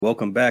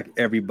Welcome back,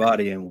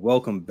 everybody, and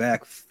welcome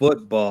back,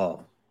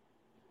 football.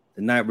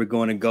 Tonight, we're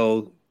going to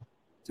go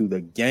to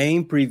the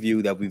game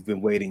preview that we've been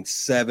waiting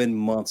 7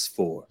 months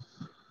for.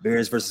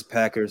 Bears versus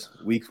Packers,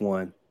 week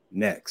 1,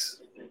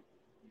 next.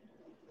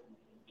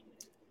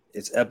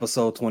 It's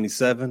episode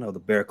 27 of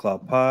the Bear Claw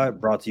Pod,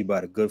 brought to you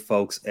by the good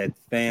folks at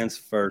Fans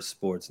First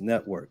Sports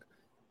Network.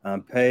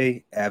 I'm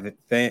Pay, avid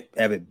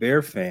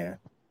Bear fan,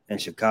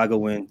 and Chicago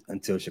win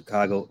until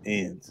Chicago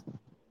ends.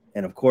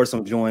 And of course,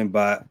 I'm joined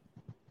by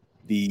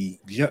the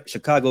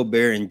Chicago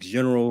Bear and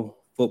general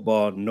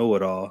football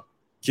know-it-all,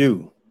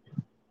 Q.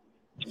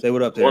 Say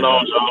what up to everybody.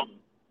 What's on, y'all?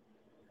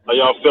 How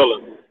y'all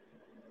feeling?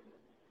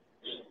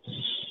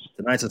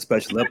 Tonight's a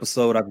special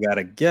episode. I've got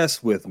a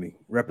guest with me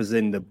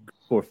representing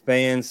for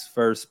Fans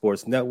First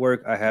Sports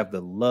Network. I have the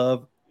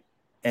Love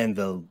and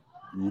the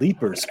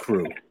Leapers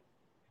crew.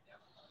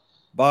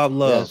 Bob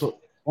Love, why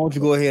don't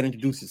you go ahead and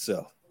introduce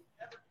yourself?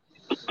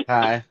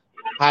 Hi,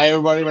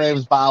 everybody. My name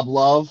is Bob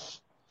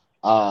Love.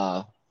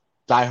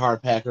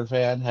 Diehard Packer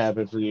fan, have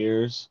been for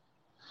years.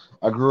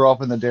 I grew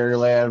up in the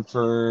Dairyland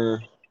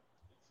for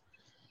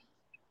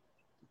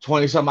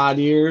 20 some odd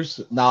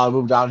years. Now I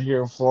moved down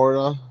here in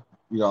Florida.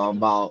 I'm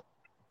about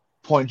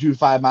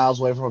 0.25 miles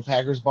away from a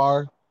Packers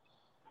bar.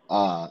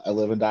 I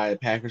live and die a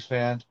Packers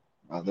fan.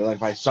 They're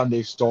like my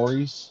Sunday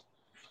stories.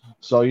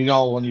 So,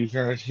 when you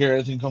hear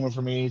anything coming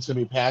from me, it's going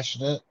to be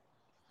passionate.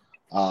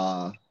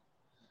 And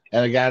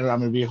again,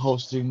 I'm going to be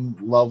hosting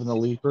Love and the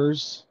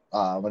Leapers.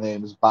 My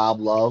name is Bob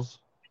Love.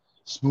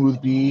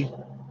 Smooth B.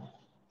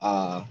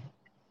 Hope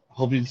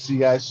to see you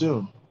guys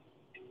soon.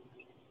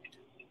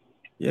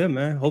 Yeah,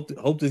 man.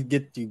 Hope to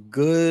get you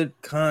good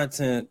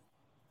content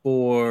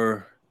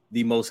for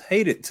the most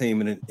hated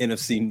team in the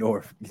NFC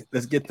North.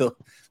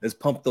 Let's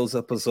pump those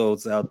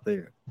episodes out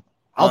there.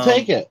 I'll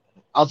take it.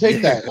 I'll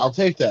take that. I'll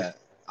take that.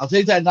 I'll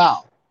take that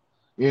now.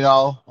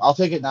 I'll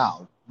take it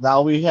now.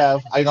 Now we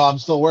have. I know I'm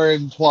still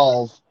wearing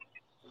 12.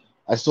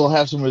 I still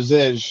have some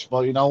residual,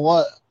 but you know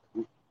what?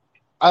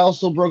 I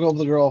also broke up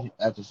with a girl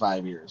after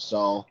 5 years,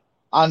 so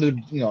on to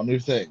new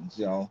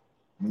things.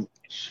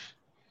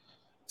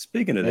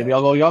 Speaking of maybe that,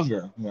 I'll go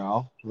younger.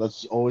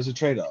 That's always a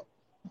trade up.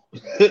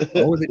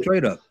 Always a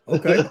trade up.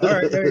 Okay, all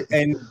right.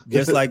 And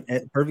just like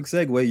perfect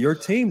segue, your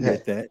team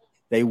did that.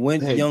 They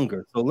went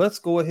younger. So let's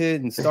go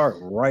ahead and start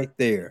right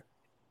there.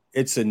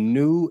 It's a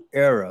new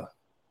era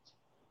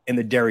in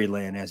the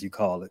Dairyland, as you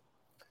call it.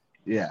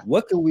 Yeah.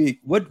 What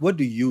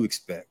do you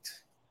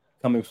expect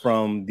coming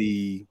from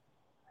the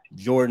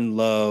Jordan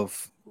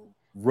Love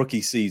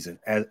rookie season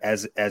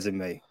as it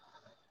may?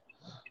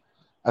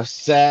 I've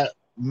sat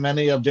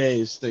many of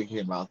days thinking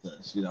about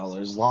this.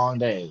 There's long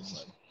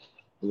days.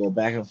 We go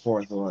back and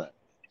forth on it.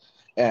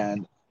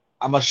 And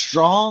I'm a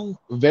strong,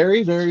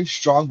 very, very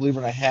strong believer,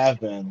 and I have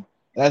been.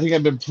 And I think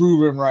I've been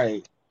proven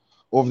right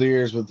over the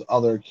years with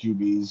other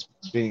QBs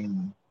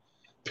being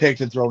picked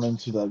and thrown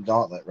into the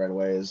gauntlet right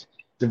away is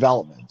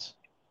development.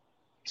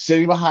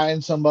 Sitting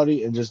behind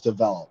somebody and just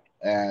develop.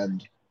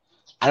 And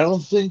I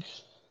don't think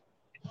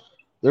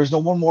there's no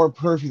one more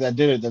perfect that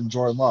did it than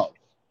Jordan Love.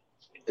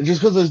 Just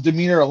because of his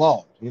demeanor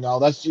alone. You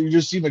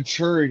just see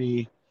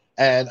maturity.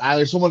 And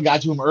either someone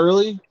got to him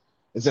early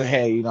and said,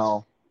 hey,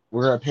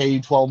 we're going to pay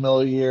you $12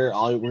 million a year.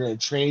 We're going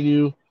to train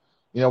you.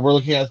 We're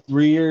looking at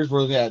 3 years.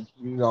 We're looking at,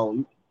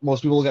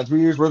 most people look at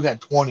 3 years. We're looking at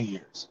 20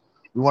 years.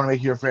 We want to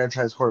make you a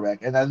franchise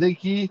quarterback. And I think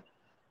he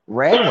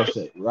ran with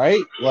it,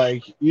 right?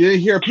 Like, you didn't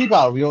hear a peep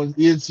out of him.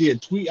 You didn't see a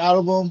tweet out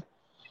of him.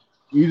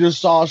 You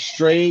just saw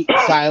straight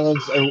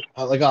silence, and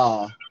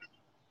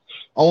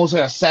almost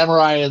like a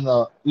samurai in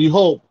the. You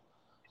hope,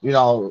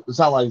 it's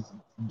not like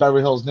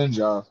Beverly Hills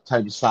Ninja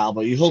type of style,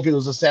 but you hope it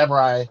was a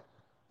samurai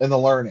in the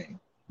learning,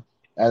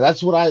 and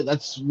that's what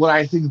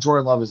I think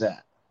Jordan Love is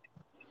at.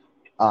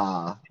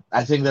 I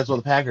think that's what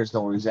the Packers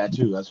know where he's at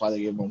too. That's why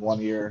they gave him a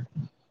 1 year,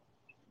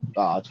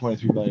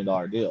 $23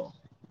 million deal.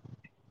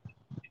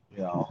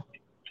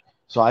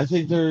 So I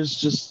think there's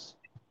just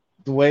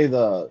the way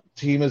the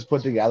team is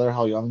put together,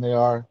 how young they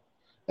are,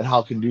 and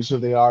how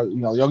conducive they are.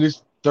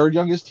 Third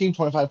youngest team,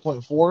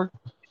 25.4.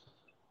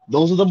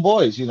 Those are the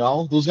boys.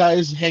 Those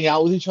guys hang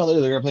out with each other.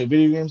 They're gonna play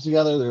video games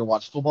together. They're gonna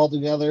watch football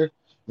together.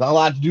 Not a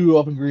lot to do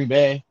up in Green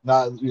Bay.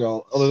 Not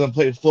other than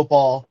play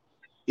football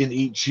and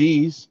eat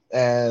cheese.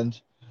 And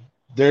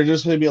there's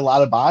just gonna be a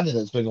lot of bonding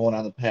that's been going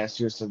on the past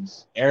year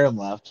since Aaron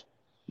left.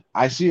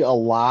 I see a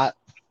lot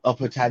of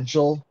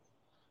potential,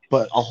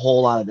 but a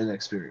whole lot of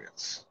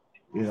inexperience.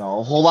 A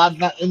whole lot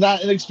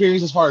not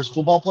inexperience as far as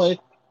football play,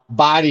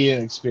 body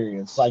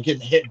inexperience, like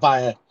getting hit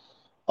by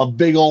a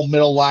big old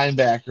middle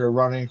linebacker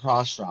running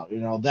cross route,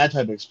 that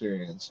type of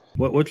experience.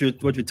 What you're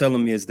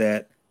telling me is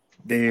that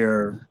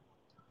their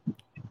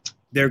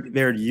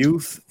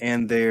youth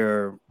and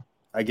their,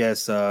 I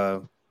guess,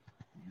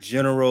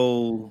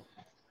 general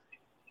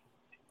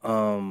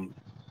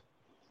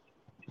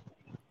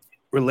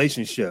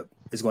relationship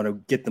is going to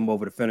get them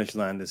over the finish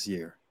line this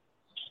year.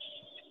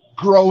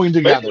 Growing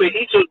together. Basically,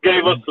 he just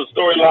gave us the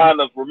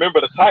storyline of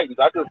Remember the Titans.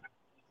 I just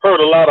heard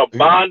a lot of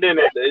bonding.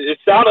 It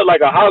sounded like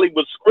a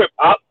Hollywood script.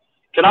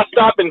 Can I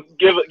stop and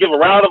give a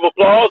round of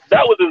applause?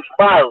 That was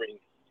inspiring.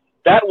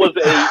 That was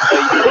a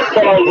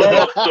football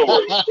love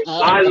story.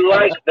 I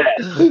like that.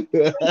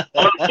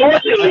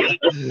 Unfortunately,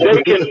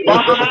 they can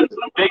bond,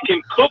 they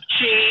can cook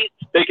cheese,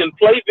 they can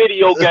play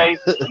video games.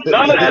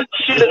 None of that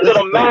shit is going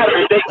to matter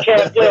if they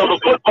can't play on the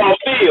football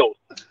field.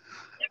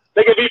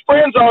 They can be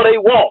friends all they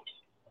want.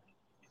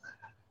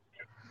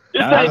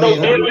 This ain't no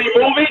Disney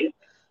movie.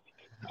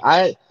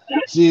 I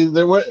see.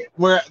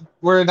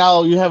 We're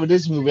now. You have a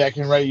Disney movie. I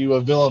can write you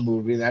a villain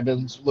movie, and I've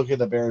been looking at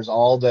the Bears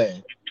all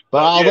day.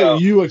 But I'll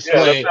let you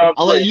explain.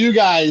 I'll let you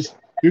guys,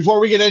 before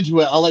we get into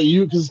it, I'll let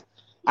you, because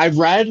I've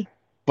read,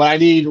 but I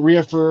need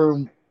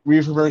reaffirmation.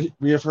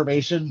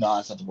 No,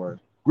 that's not the word.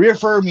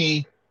 Reaffirm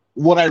me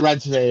what I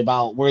read today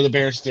about where the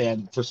Bears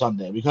stand for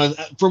Sunday. Because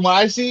from what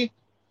I see,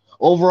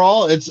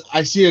 overall,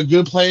 I see a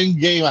good playing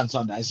game on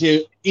Sunday. I see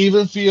an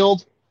even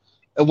field,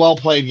 a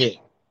well-played game.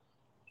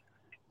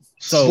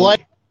 So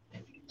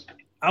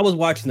I was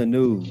watching the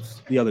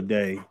news the other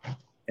day,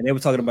 and they were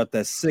talking about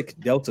that sick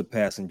Delta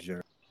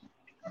passenger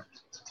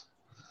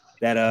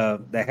that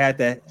had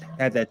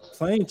that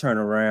plane turn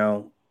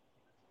around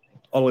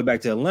all the way back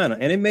to Atlanta.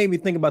 And it made me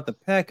think about the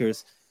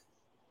Packers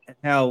and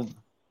how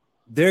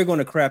they're going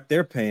to crap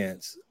their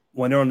pants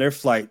when they're on their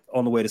flight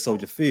on the way to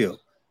Soldier Field.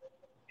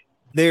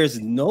 There's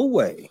no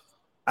way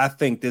I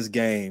think this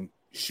game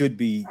should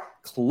be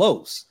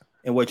close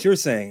in what you're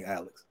saying,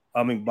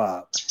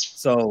 Bob.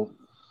 So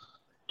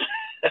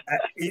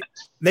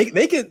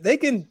they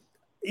can,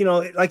 you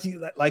know,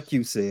 like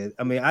you said.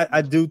 I mean,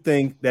 I do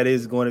think that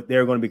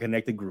they're going to be a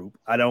connected group.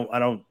 I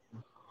don't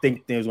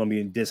think there's going to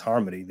be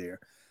disharmony there.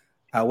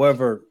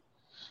 However,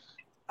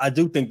 I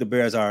do think the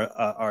Bears are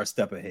a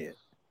step ahead.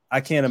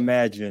 I can't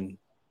imagine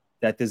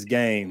that this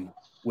game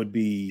would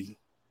be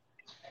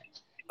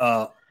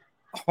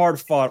hard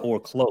fought or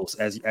close,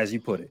 as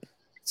you put it.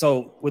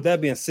 So, with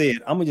that being said,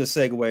 I'm gonna just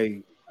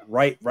segue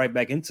right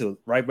back into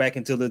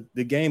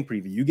the game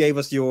preview. You gave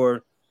us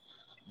your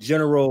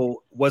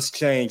general what's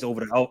changed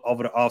over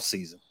the off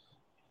season.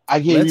 I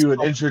gave you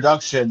an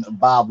introduction,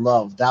 Bob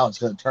Love. Now it's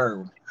gonna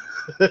turn.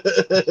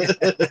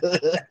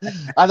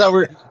 I thought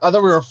we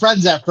were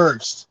friends at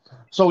first,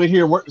 so with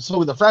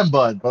the friend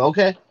bud. But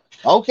okay.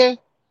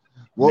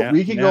 Well,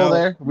 we can go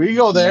there. We can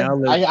go there.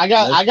 I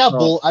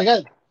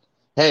got.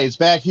 Hey, it's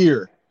back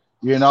here.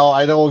 You know,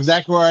 I know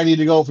exactly where I need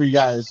to go for you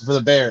guys for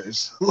the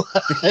Bears.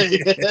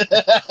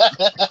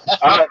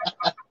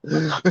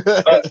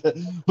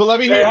 But let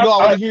me hear. No, I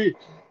want to hear.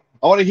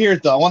 I want to hear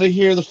it though. I want to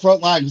hear the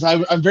front line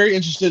because I'm very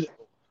interested.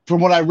 From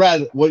what I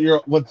read,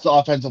 what's the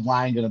offensive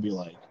line going to be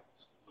like?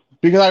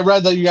 Because I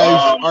read that you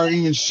guys aren't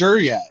even sure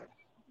yet.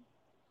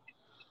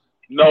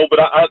 No, but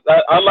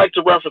I like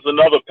to reference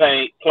another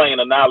playing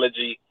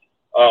analogy,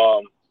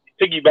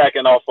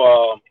 piggybacking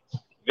off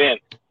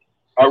Vince.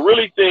 I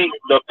really think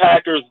the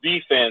Packers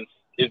defense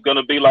is going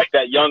to be like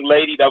that young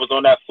lady that was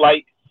on that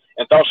flight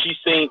and thought she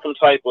seen some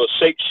type of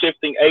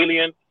shape-shifting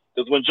alien.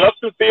 Because when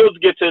Justin Fields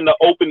gets in the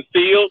open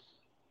field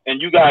and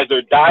you guys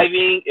are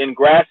diving and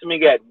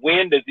grasping at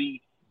wind as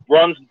he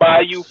runs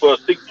by you for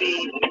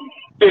 60,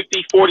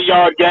 50,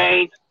 40-yard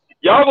gains,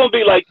 y'all going to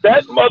be like,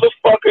 that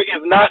motherfucker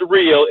is not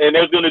real, and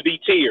there's going to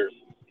be tears.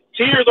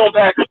 Tears on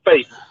Packers'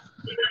 faces.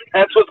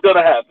 That's what's going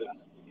to happen.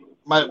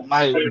 My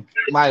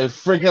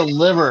freaking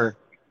liver.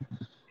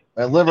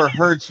 My liver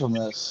hurts from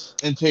this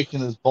and taking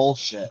this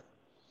bullshit.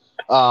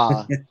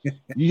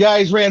 You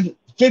guys ran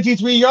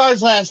 53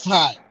 yards last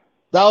time.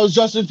 That was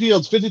Justin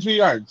Fields, 53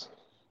 yards.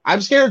 I'm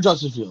scared of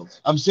Justin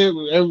Fields. I'm scared.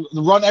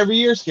 The run every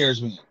year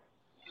scares me.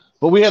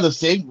 But we have the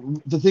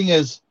same. The thing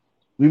is,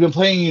 we've been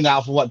playing you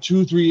now for what,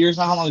 2-3 years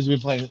now? How long has he been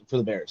playing for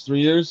the Bears?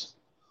 3 years?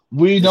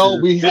 We know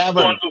we have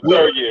a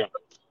third year.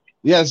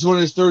 Yeah, this is one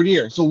of his third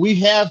year. So we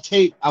have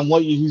tape on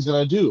what he's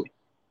gonna do.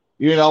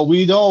 You know,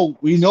 we know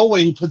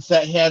when he puts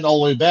that hand all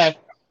the way back,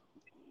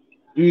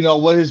 you know,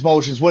 what his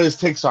motions, what his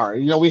ticks are.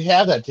 You know, we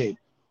have that tape.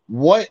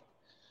 What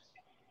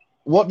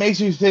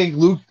makes you think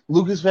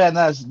Lucas Van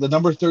Ness, the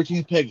number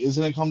 13 pick, is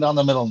going to come down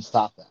the middle and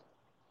stop that?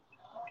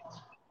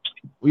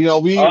 You know,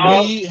 we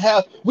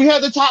have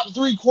the top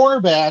 3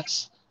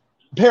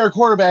 pair of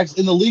quarterbacks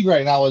in the league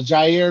right now with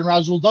Jair and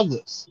Rasul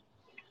Douglas.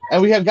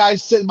 And we have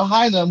guys sitting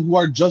behind them who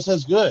are just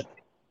as good.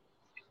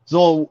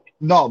 So,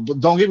 no, but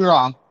don't get me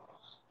wrong.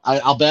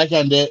 I'll back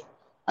end it.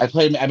 I've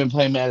been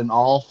playing Madden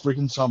all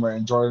freaking summer,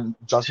 and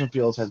Justin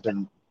Fields has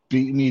been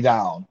beating me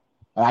down.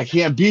 And I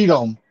can't beat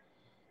him,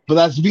 but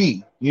that's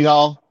me. You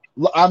know,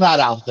 I'm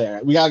not out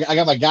there. I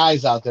got my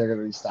guys out there going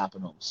to be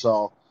stopping him.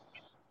 So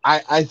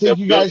I think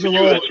you guys are a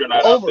little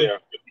over,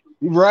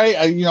 right?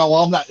 I'm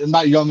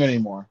not young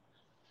anymore.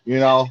 You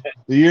know,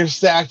 the year's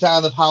stacked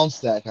on, the pound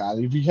stack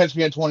on. If you catch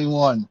me at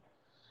 21,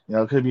 you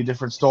know, it could be a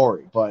different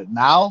story. But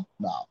now,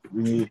 no,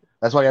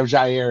 that's why we have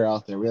Jair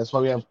out there. That's why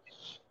we have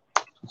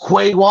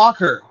Quay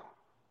Walker.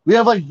 We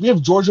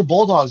have Georgia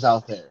Bulldogs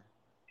out there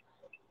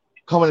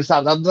coming to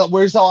stop. Now,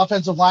 where's the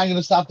offensive line going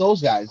to stop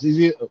those guys?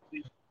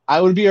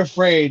 I would be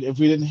afraid if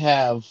we didn't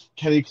have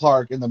Kenny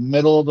Clark in the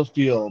middle of the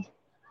field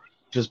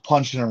just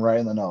punching him right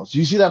in the nose. Do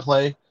you see that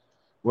play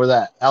where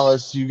that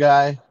LSU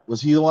guy,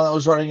 was he the one that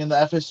was running in the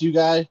FSU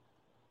guy?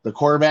 The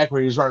quarterback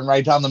where he was running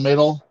right down the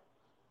middle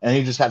and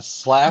he just got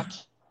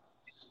slapped?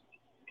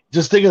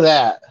 Just think of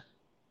that.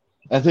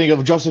 And think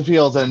of Justin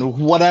Fields and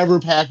whatever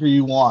Packer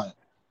you want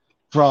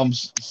from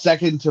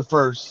second to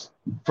first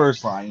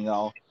line, you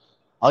know.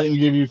 I'll even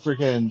give you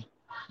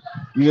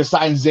you just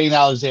signed Zane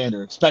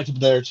Alexander. Expect him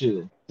there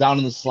too. Down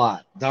in the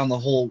slot. Down the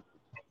whole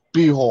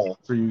B-hole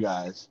for you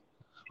guys.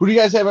 Who do you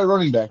guys have at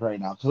running back right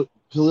now?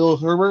 Khalil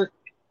Herbert?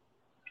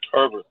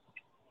 Herbert.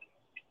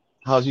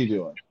 How's he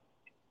doing?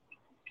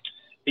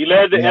 He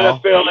led the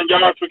NFL in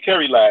yards per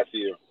carry last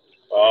year.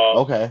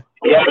 Okay.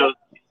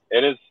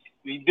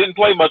 He didn't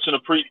play much in the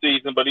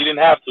preseason, but he didn't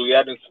have to. He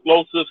had an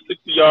explosive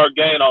 60-yard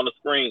gain on the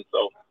screen,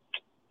 so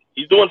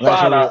he's doing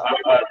fine. I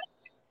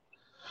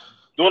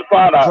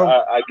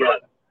guess.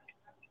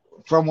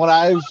 From what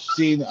I've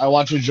seen, I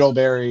watched a Joe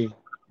Barry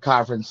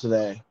conference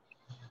today,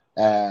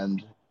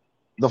 and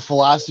the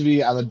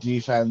philosophy on the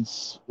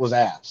defense was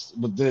asked,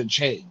 but did it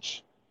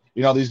change?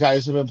 You know, these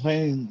guys have been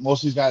playing.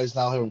 Most of these guys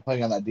now have been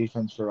playing on that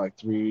defense for like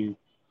going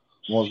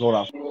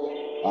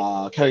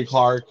on. Kenny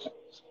Clark,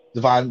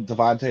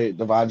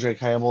 Devondre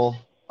Campbell.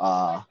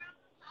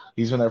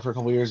 He's been there for a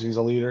couple of years. He's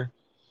a leader.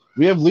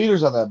 We have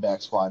leaders on that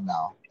back squad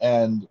now,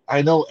 and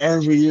I know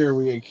every year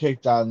we get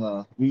kicked on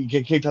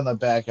the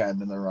back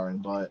end in the running,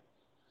 but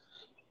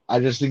I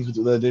just think with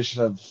the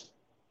addition of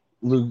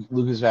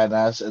Lucas Van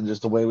Ness and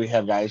just the way we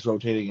have guys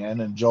rotating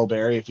in, and Joe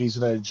Barry, if he's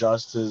going to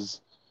adjust and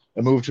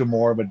move to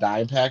more of a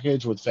dime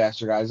package with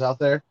faster guys out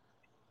there,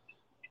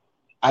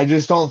 I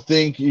just don't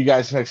think you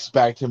guys can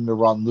expect him to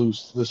run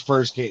loose this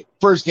first game.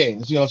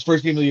 You know, it's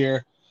first game of the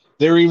year.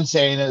 They were even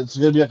saying it's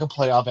going to be like a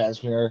playoff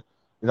atmosphere.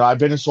 You know, I've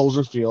been to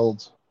Soldier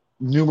Field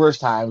numerous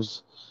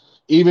times.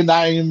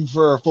 Not even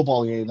for a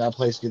football game, that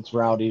place gets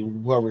rowdy,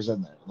 whoever's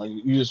in there. Like,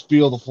 you just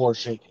feel the floor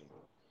shaking.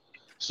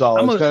 So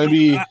it's going to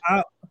be...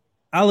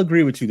 I'll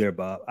agree with you there,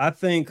 Bob. I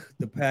think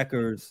the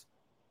Packers,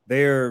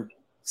 their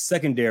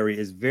secondary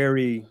is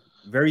very,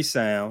 very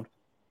sound.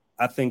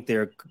 I think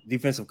their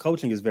defensive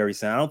coaching is very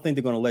sound. I don't think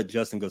they're going to let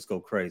Justin just go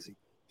crazy.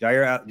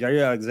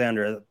 Jair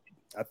Alexander,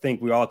 I think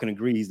we all can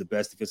agree he's the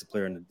best defensive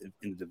player in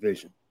the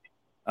division.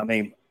 I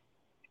think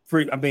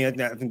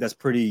that's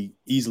pretty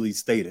easily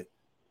stated.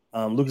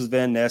 Lucas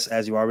Van Ness,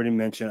 as you already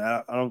mentioned,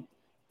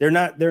 they're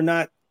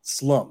not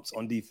slumps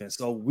on defense.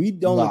 So we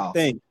don't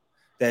think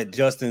that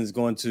Justin's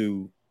going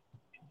to,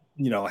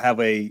 have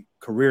a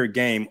career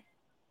game,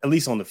 at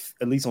least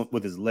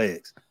with his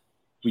legs.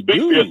 We Speak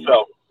do. for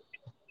yourself.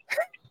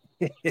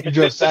 You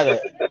just said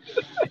it.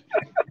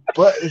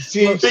 But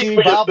see,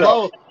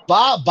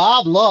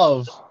 Bob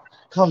Love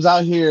comes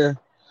out here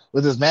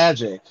with his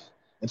magic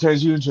and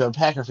turns you into a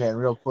Packer fan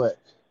real quick.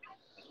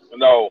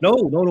 No. That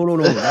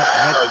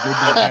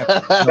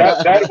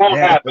won't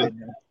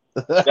happen.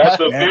 That's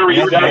very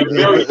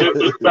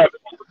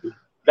disrespectful.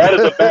 That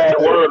is a bad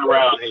word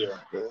around here.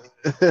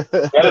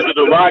 That is a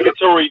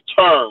derogatory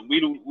term. We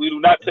do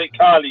not take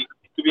kindly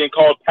to being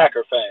called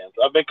Packer fans.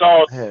 I've been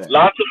called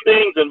lots of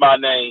things in my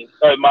name,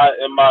 in my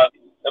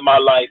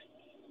life.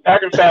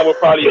 Packer fan would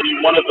probably be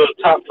one of the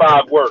top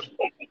 5 worst.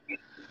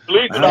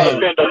 Please do not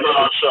offend us on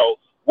our show.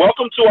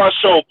 Welcome to our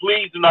show.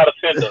 Please do not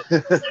offend us.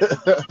 Do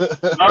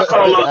not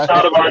call us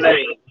out of our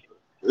name.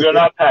 We are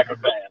not Packer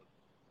fans.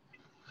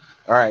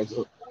 All right.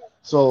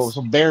 So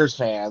some Bears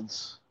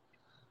fans.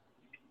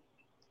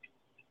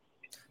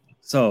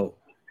 So,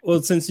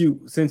 well, since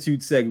you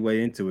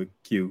segue into it,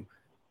 Q,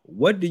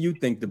 what do you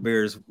think the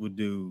Bears would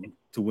do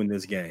to win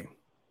this game?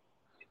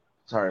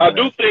 Sorry, I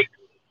do think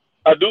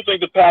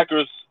the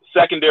Packers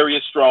secondary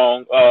is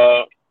strong.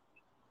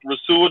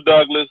 Rasul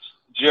Douglas,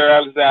 Jair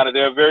Alexander,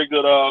 they're a very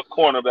good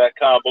cornerback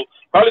combo.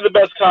 Probably the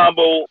best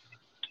established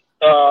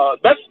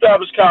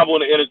combo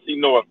in the NFC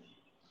North.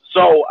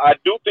 So I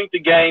do think the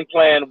game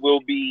plan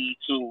will be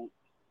to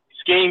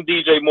scheme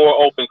DJ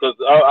Moore open because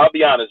I'll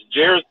be honest,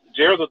 Jair's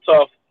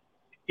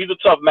he's a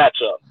tough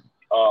matchup.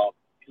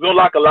 He's gonna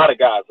lock a lot of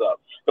guys up.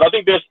 But I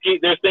think there's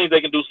things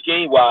they can do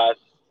scheme wise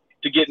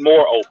to get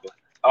Moore open.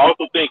 I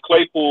also think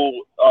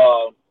Claypool.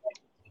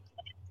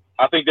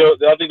 I think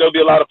there'll be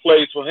a lot of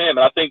plays for him, and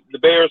I think the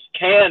Bears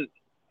can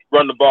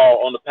run the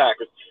ball on the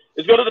Packers.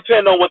 It's going to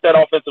depend on what that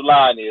offensive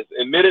line is.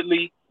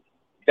 Admittedly,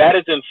 that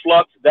is in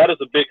flux. That is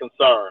a big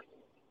concern.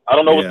 I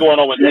don't know what's going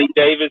on with Nate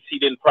Davis. He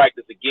didn't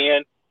practice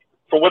again.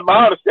 From what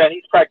my understanding,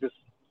 he's practiced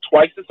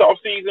twice this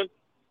offseason.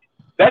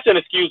 That's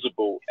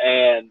inexcusable,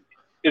 and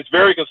it's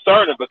very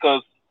concerning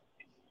because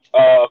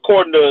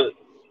according to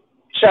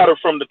chatter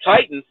from the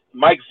Titans,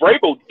 Mike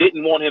Vrabel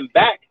didn't want him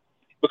back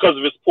because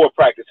of his poor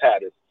practice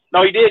habits.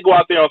 Now, he did go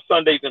out there on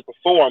Sundays and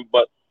perform,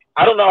 but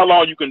I don't know how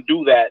long you can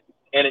do that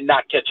and it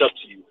not catch up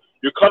to you.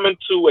 You're coming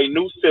to a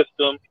new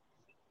system,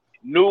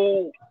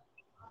 new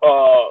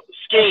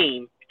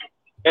scheme,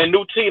 and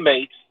new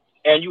teammates,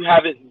 and you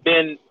haven't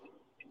been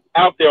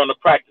out there on the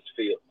practice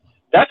field.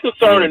 That's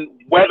concerning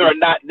whether or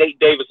not Nate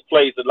Davis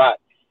plays a lot.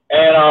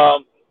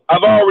 And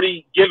I've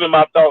already given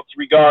my thoughts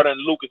regarding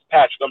Lucas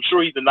Patrick. I'm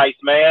sure he's a nice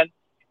man.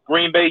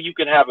 Green Bay, you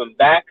can have him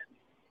back.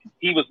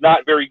 He was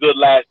not very good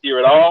last year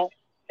at all,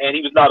 and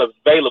he was not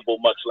available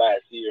much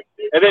last year.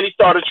 And then he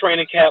started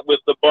training camp with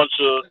a bunch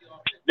of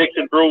nicks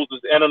and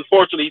bruises, and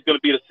unfortunately, he's going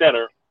to be the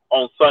center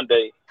on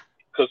Sunday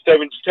because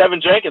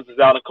Tevin Jenkins is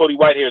out and Cody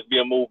Whitehair is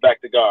being moved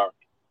back to guard.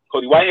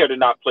 Cody Whitehair did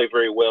not play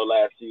very well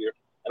last year,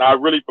 and I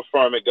really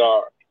prefer him at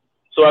guard.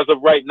 So as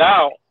of right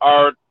now,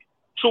 our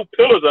two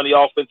pillars on the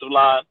offensive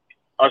line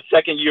are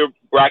second-year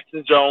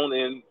Braxton Jones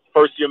and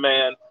first-year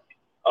man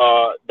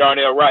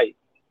Darnell Wright.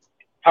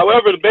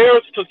 However, the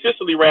Bears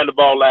consistently ran the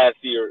ball last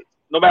year,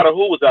 no matter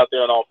who was out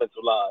there on the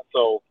offensive line.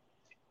 So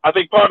I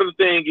think part of the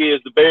thing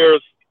is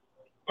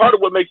part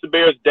of what makes the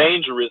Bears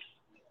dangerous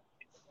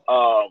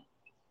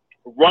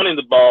running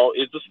the ball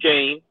is the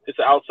scheme. It's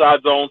an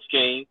outside zone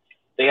scheme.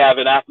 They have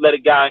an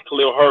athletic guy in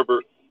Khalil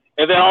Herbert.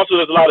 And then also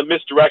there's a lot of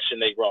misdirection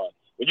they run.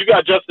 When you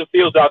got Justin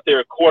Fields out there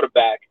at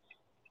quarterback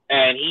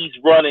and he's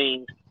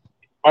running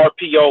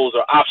RPOs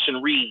or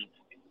option reads,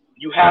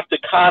 you have to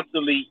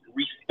constantly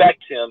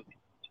respect him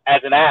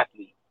as an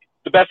athlete,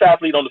 the best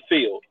athlete on the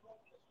field.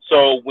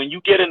 So when you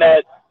get in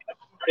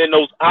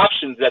those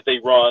options that they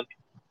run,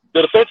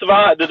 the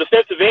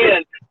defensive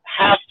end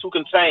has to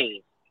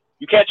contain.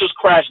 You can't just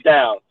crash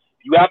down.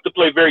 You have to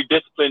play very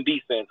disciplined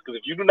defense because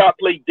if you do not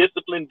play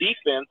disciplined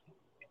defense,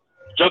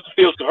 Justin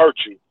Fields can hurt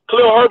you.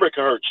 Khalil Herbert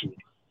can hurt you.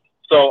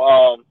 So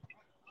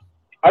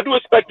I do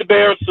expect the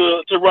Bears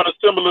to run a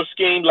similar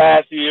scheme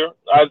last year.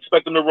 I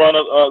expect them to run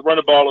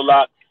the ball a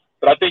lot,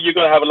 but I think you're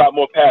going to have a lot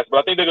more pass. But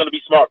I think they're going to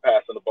be smart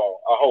passing the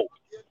ball. I hope.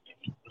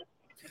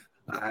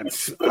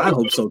 I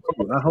hope so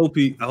too. I hope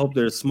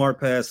there's smart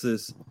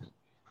passes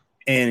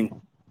and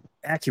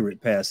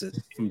accurate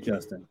passes from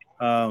Justin.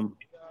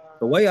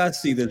 The way I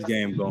see this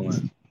game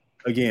going,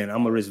 again,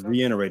 I'm going to just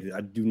reiterate it.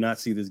 I do not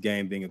see this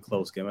game being a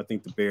close game. I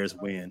think the Bears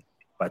win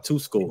by 2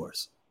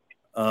 scores.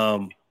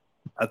 Give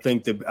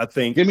me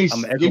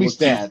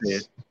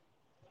stats.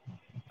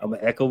 I'm going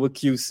to echo what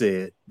Q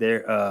said.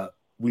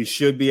 We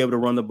should be able to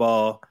run the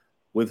ball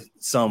with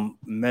some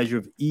measure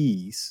of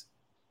ease.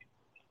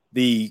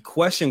 The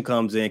question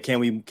comes in: Can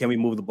we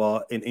move the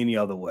ball in any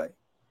other way?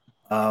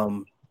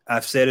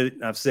 I've said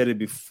it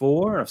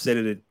before. I've said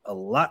it a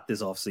lot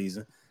this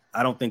offseason.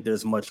 I don't think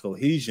there's much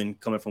cohesion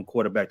coming from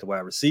quarterback to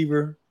wide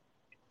receiver.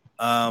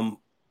 And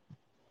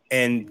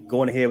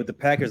going ahead with the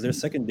Packers, their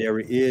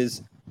secondary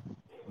is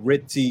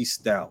pretty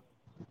stout.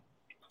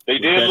 They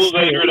did lose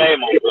Adrian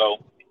Amos, though.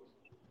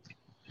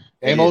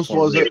 Amos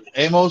was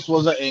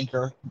an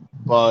anchor,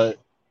 but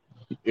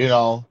we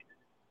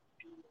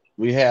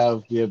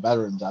have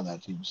veterans on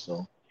that team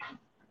still.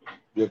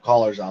 We have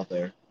callers out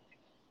there.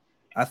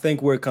 I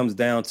think where it comes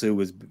down to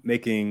is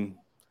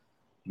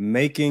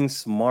making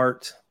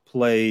smart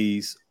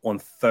plays on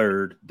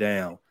third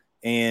down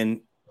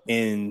and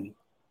in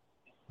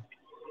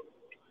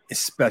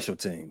special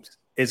teams.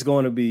 It's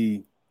going to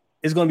be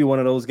one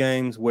of those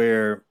games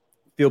where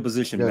field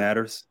position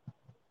matters,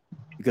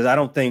 because I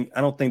don't think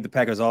the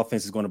Packers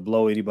offense is going to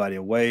blow anybody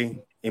away.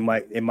 It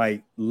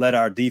might let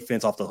our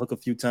defense off the hook a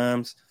few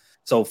times.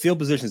 So field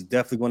position is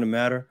definitely going to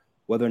matter.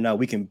 Whether or not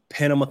we can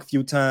pin them a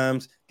few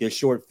times, get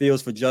short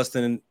fields for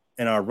Justin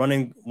in our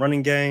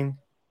running game,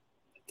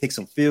 kick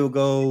some field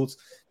goals,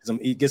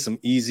 get some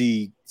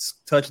easy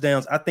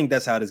touchdowns. I think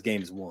that's how this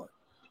game is won.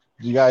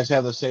 Do you guys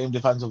have the same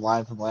defensive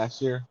line from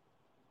last year?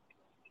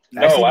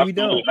 No,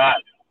 absolutely not.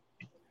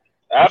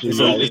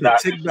 Absolutely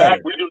not. In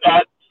fact, we do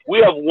not. We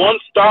have one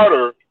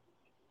starter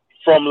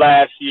from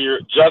last year,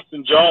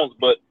 Justin Jones,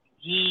 but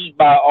he,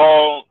 by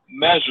all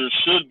measures,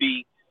 should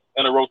be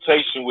in a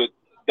rotation with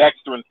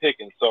Dexter and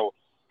Pickens. So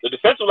the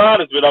defensive line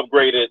has been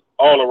upgraded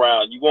all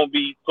around. You won't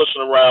be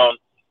pushing around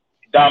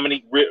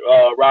Dominique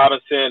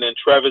Robinson and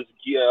Travis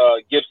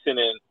Gibson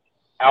and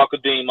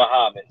Al-Qadim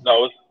Muhammad.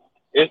 No,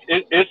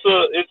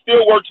 it's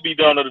still work to be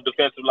done on the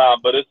defensive line,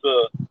 but it's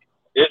a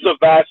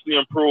vastly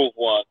improved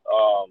one.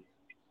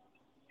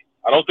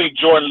 I don't think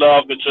Jordan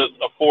Love can just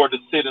afford to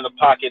sit in the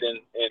pocket and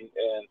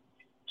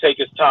take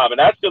his time, and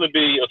that's going to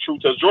be a true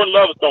test. Jordan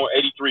Love is throwing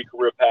 83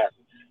 career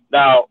passes.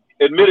 Now,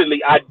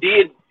 admittedly, I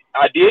did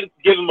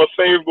give him a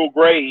favorable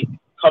grade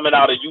coming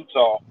out of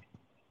Utah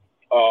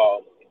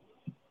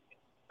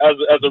as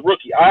a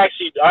rookie. I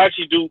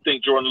actually do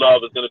think Jordan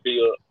Love is going to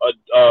be a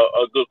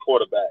good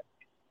quarterback.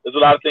 There's a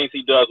lot of things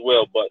he does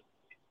well, but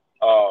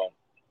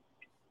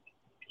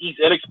he's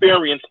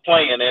inexperienced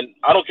playing, and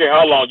I don't care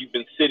how long you've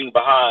been sitting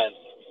behind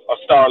a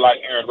star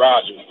like Aaron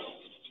Rodgers.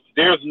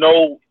 There's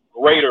no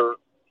greater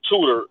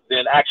tutor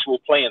than actual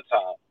playing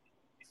time.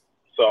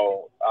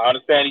 So I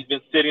understand he's been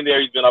sitting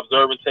there, he's been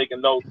observing, taking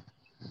notes.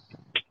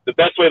 The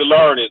best way to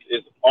learn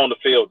is on the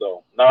field,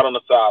 though, not on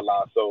the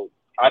sideline. So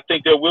I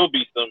think there will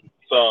be some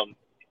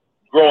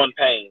growing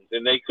pains,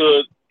 and they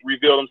could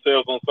reveal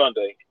themselves on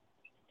Sunday.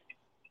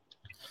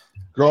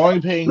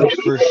 Growing pains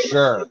for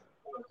sure.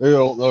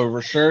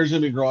 For sure is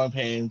going to be growing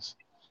pains.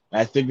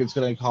 I think it's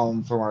going to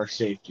come from our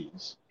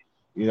safeties.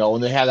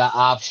 When they have that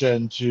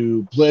option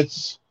to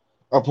blitz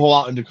or pull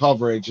out into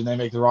coverage and they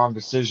make the wrong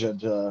decision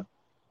to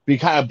be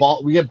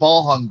we get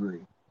ball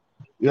hungry.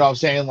 You know what I'm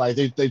saying? Like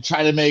they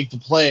try to make the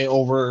play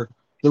over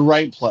the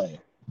right play.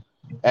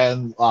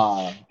 And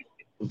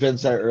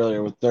Vince said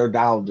earlier with third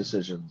down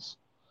decisions.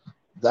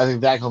 I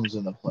think that comes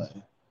into play.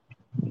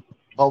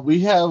 But we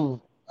have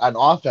an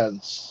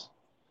offense,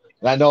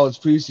 and I know it's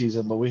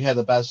preseason, but we had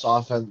the best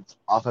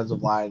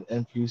offensive line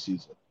in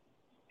preseason.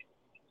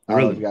 I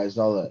don't know if you guys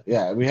know that.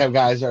 Yeah, we have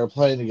guys that are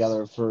playing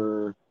together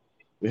for.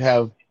 We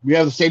have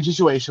the same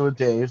situation with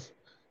Dave.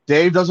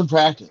 Dave doesn't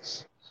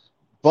practice,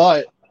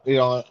 but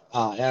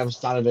Adam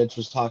Stanovich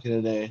was talking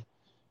today,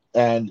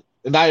 and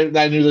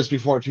I knew this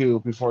before too.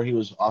 Before he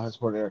was offensive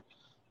coordinator,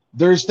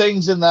 there's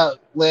things in that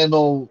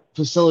Lambeau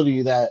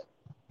facility that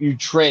you're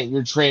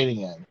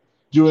training in,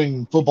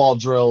 doing football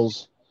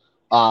drills,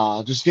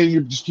 just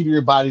keeping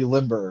your body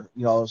limber,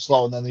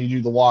 slow, and then you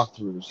do the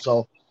walkthroughs.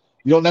 So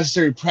you don't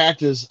necessarily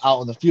practice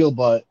out in the field,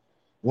 but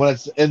when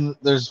it's in,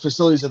 there's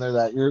facilities in there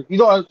that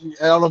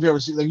I don't know if you ever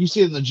see, like you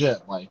see it in the gym,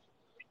 like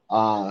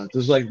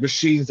there's like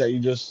machines that you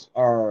just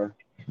are,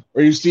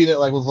 or you've seen it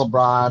like with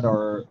LeBron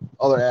or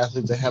other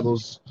athletes that have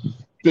those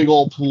big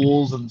old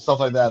pools and stuff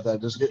like that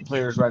just get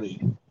players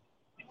ready.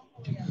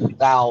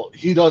 Now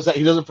he does that.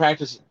 He doesn't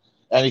practice,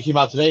 and he came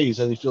out today. He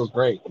said he feels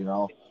great.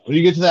 When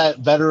you get to that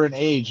veteran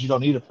age, you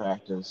don't need to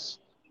practice,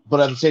 but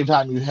at the same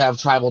time, you have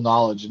tribal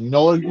knowledge, and you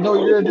know what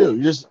you're gonna do.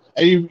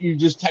 You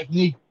just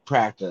technique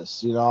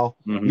practice. You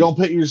don't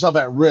put yourself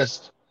at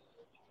risk.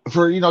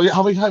 For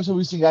how many times have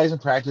we seen guys in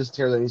practice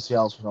tear their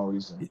ACLs for no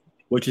reason?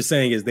 What you're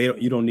saying is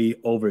you don't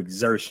need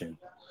overexertion.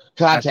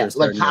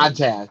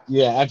 Contact.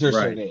 Yeah, after a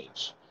certain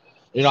age.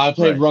 I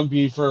played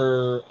rugby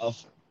for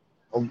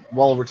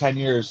well over 10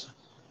 years,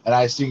 and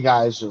I've seen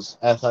guys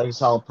just athletic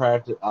style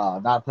practice,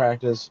 not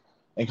practice,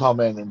 and come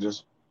in and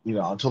just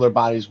until their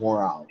bodies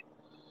wore out.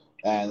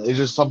 And it's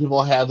just some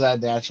people have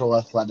that natural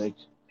athletic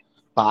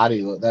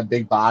body, that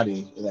big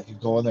body that can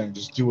go in there and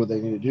just do what they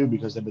need to do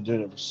because they've been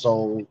doing it for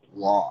so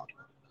long.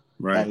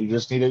 Right. And you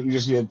just need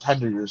to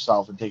tend to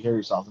yourself and take care of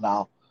yourself.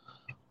 Now,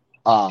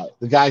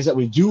 the guys that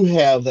we do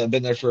have that have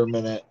been there for a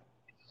minute,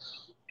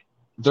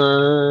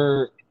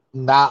 they're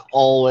not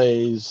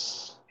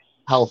always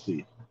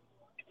healthy.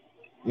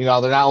 They're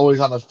not always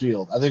on the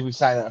field. I think we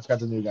signed. I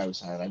forgot the new guy we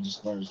signed. I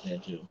just learned his name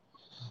too.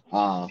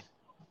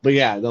 But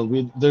yeah,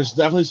 there's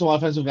definitely some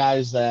offensive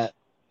guys that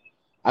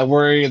I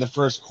worry in the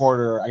first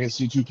quarter. I can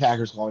see two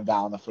Packers going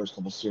down in the first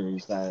couple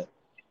series that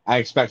I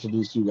expect to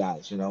lose two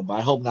guys. But I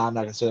hope not. I'm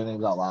not gonna say their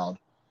names out loud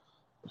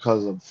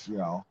because of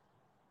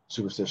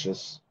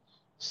superstitious.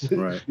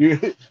 Right. you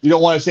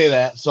don't want to say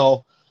that.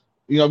 So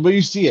but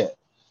you see it,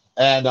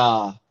 and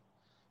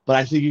but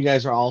I think you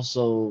guys are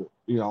also.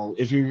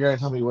 If you're going to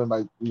tell me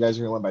you guys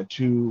are going to win by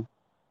 2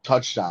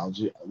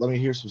 touchdowns, let me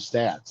hear some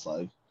stats.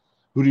 Like,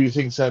 who do you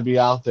think's going to be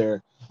out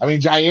there? I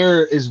mean,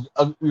 Jair is,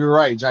 you're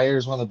right. Jair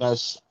is one of the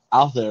best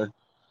out there.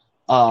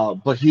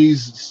 But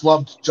he's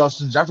slumped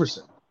Justin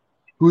Jefferson.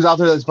 Who's out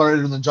there that's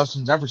better than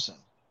Justin Jefferson?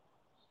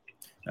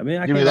 I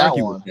mean, I can't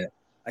argue with that.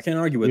 I can't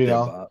argue with that,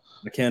 Bob.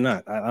 I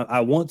cannot.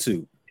 I want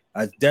to.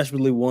 I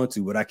desperately want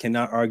to, but I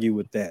cannot argue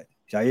with that.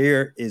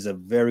 Jair is a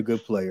very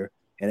good player.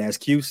 And as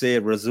Q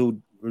said,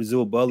 Rasul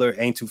Butler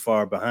ain't too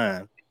far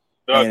behind.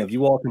 And if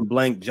you all can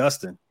blank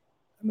Justin,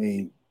 I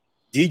mean,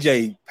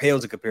 DJ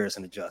pales in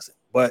comparison to Justin.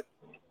 But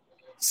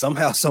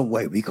somehow, some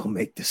way, we gonna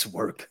make this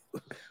work.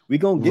 We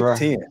gonna get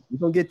 10. We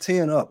gonna get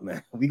 10 up,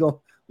 man. We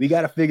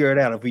gotta figure it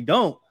out. If we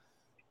don't,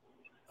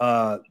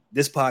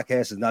 this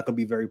podcast is not gonna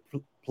be very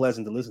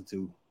pleasant to listen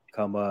to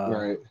come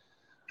Monday.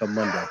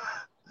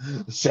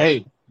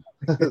 Same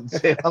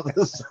on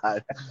this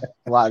side.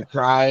 A lot of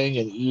crying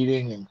and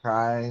eating and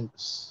crying,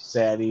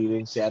 sad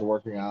eating, sad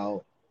working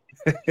out.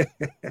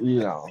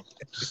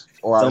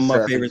 Or some of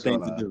my favorite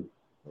things to do.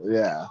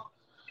 Yeah.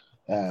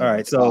 And, all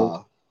right,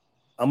 so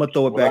I'm gonna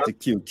throw it back to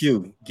Q.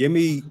 Q, give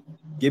me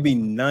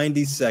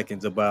 90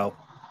 seconds about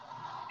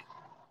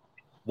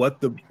why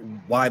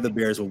the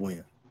Bears will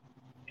win.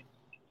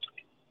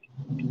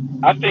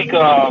 I think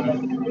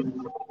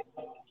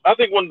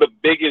one of the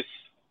biggest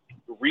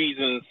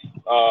reasons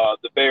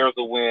the Bears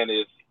will win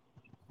is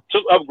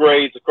just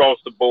upgrades across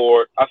the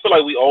board. I feel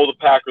like we owe the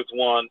Packers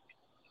one.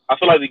 I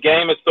feel like the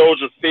game at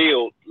Soldier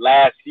Field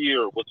last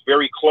year was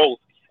very close.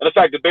 And in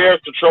fact, the Bears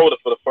controlled it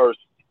for the first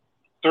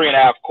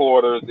 3.5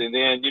 quarters. And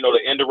then, the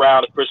end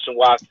around of Christian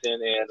Watson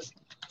and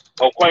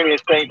Okwame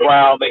St.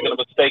 Brown making a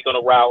mistake on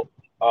the route,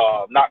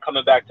 not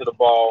coming back to the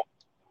ball,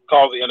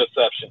 caused the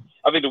interception.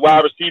 I think the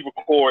wide receiver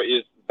core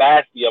is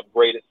vastly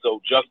upgraded,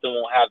 so Justin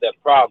won't have that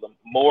problem.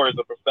 Moore is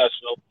a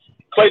professional.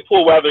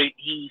 Claypool, whether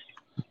he's,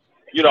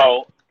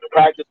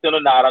 practicing or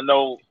not, I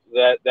know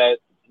that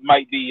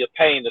might be a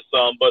pain to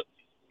some, but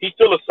he's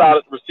still a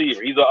solid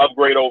receiver. He's an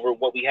upgrade over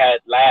what we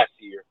had last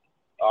year.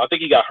 I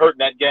think he got hurt in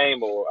that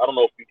game, or I don't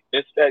know if he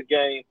missed that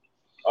game.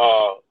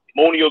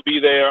 Mooney will be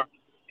there.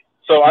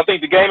 So I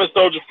think the game at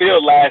Soldier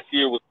Field last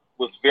year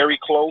was very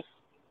close,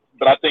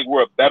 but I think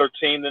we're a better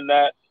team than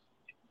that.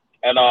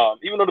 And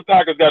even though the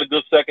Packers got a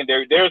good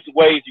secondary, there's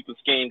ways you can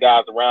scheme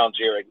guys around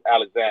Jared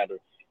Alexander.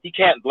 He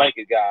can't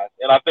blanket guys.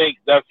 And I think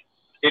that's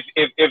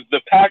if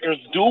the Packers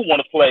do want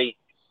to play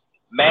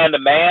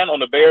man-to-man on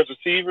the Bears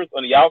receivers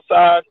on the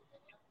outside,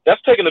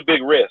 that's taking a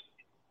big risk.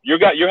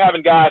 you're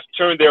having guys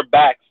turn their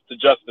backs to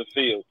Justin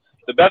Fields.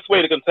 The best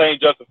way to contain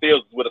Justin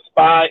Fields is with a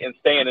spy and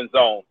staying in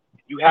zone.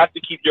 You have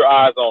to keep your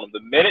eyes on them.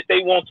 The minute they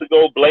want to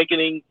go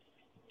blanketing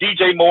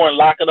DJ Moore and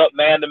locking up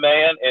man to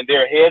man, and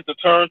their heads are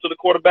turned to the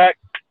quarterback,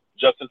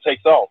 Justin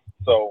takes off.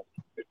 So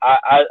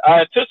I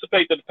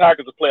anticipate that the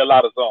Packers will play a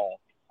lot of zone.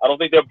 I don't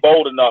think they're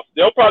bold enough.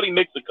 They'll probably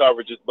mix the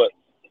coverages, but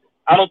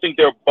I don't think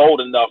they're bold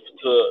enough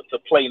to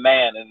play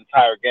man an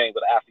entire game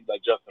with an athlete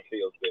like Justin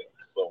Fields there.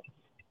 So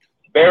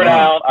bear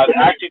down. I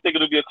actually think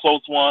it'll be a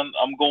close one.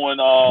 I'm going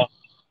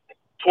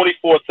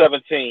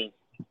 24-17.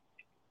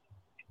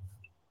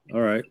 All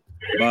right,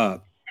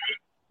 Bob.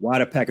 Why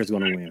the Packers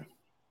going to win?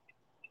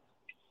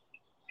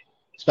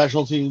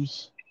 Special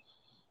teams.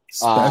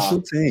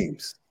 Special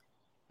teams.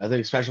 I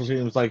think special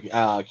teams, like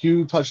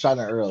Q touched on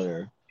it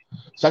earlier.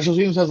 Special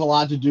teams has a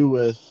lot to do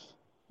with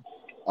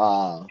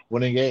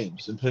winning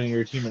games and putting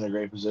your team in a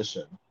great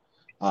position.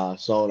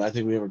 So I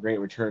think we have a great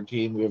return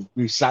team. We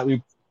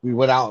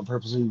went out and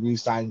purposely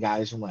re-signed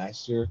guys from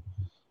last year.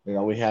 You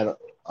know, we had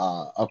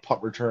a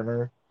punt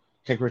returner,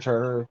 kick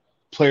returner,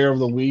 player of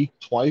the week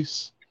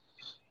twice,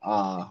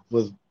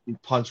 with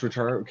kicks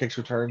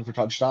returned for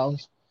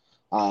touchdowns.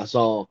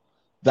 So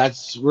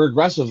we're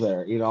aggressive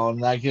there, you know,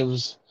 and that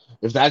gives,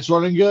 if that's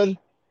running good,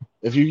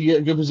 if you get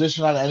a good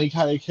position on any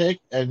kind of kick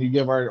and you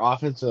give our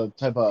offense a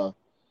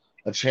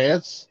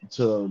chance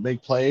to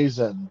make plays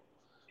and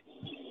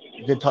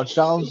get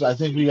touchdowns, I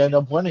think we end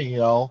up winning, you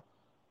know.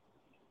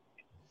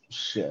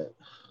 Shit.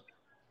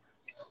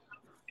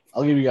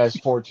 I'll give you guys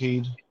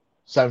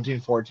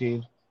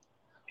 17-14.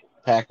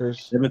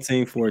 Packers.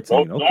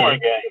 17-14.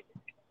 Okay.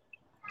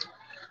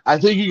 I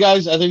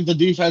think the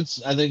defense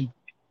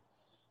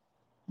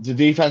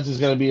is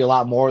going to be a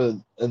lot more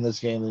in this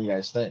game than you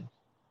guys think.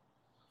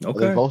 Okay.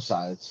 I think both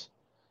sides.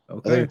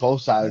 Okay. I think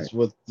both sides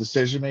with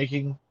decision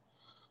making,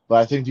 but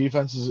I think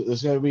defense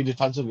is going to be a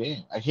defensive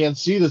game. I can't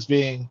see this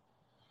being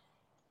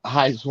a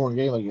high scoring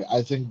game. Like,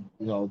 I think,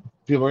 you know,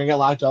 people are going to get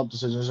locked up.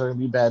 Decisions are going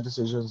to be bad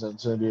decisions, and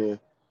it's going to be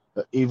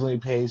an evenly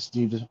paced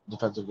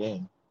defensive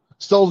game.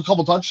 Still a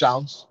couple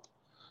touchdowns.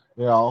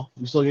 You know,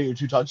 you still get your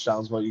 2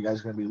 touchdowns, but you guys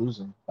are going to be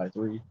losing by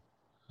 3.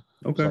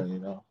 Okay. So, you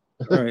know.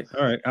 All right.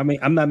 I mean,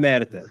 I'm not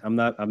mad at that. I'm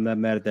not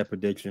mad at that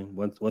prediction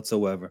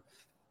whatsoever.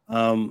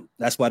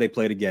 That's why they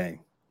play the game,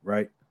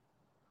 right?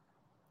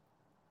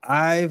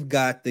 I've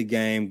got the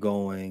game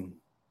going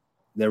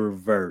the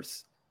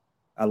reverse.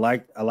 I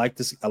like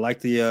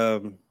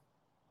the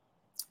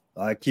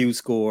Q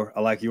score.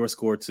 I like your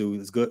score too.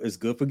 It's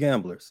good for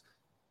gamblers.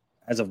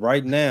 As of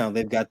right now,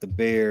 they've got the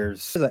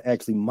Bears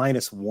actually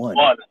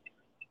 -1.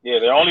 Yeah,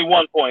 they're only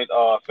 1 point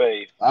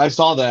fave. I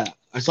saw that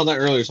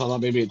earlier, so I thought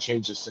maybe it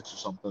changed to 6 or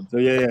something. So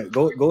yeah.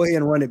 Go ahead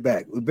and run it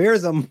back. The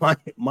Bears are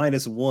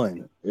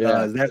 -1.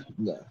 Yeah. Is that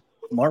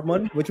smart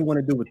money? What you want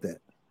to do with that?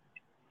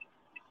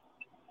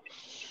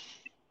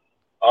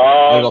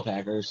 Go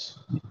Packers.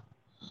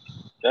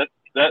 That's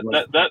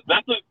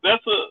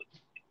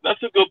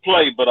a good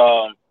play, but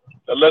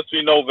unless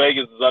we know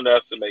Vegas is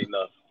underestimating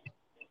us.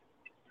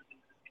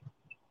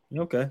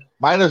 Okay.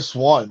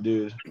 -1,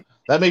 dude.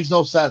 That makes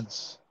no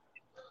sense.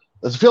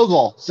 It's a field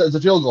goal. It's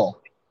a field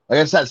goal. Like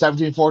I said,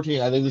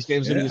 17-14. I think this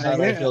game's going to be decided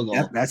by a field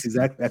goal. That's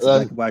exactly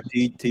why I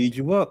teed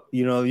you up.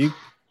 You know, I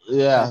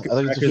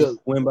think it's a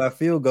win by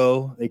field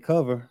goal. They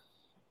cover.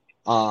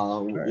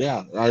 Right.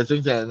 Yeah, I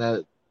think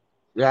that.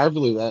 Yeah, I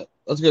believe that.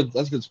 That's good.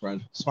 That's a good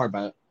spread. Smart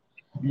bet.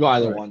 You go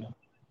either one.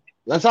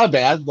 That's not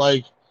bad.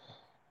 Like,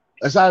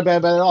 that's not a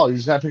bad bet at all. You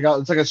just got to pick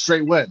out. It's like a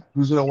straight win.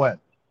 Who's going to win?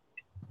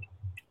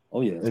 Oh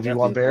yeah. If you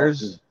want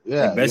Bears,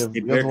 yeah.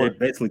 They're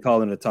basically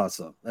calling it a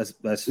toss-up. That's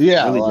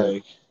yeah. Really like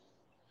good.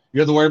 You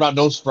have to worry about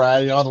no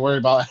spread. You don't have to worry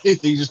about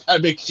anything. You just got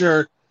to make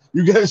sure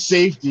you get a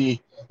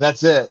safety.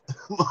 That's it.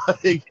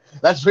 Like,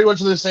 that's pretty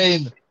much what they're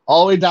saying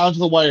all the way down to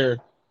the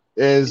wire.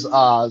 Is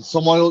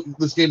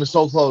this game is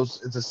so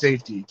close, it's a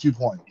safety, 2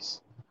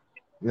 points.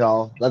 You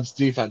know, that's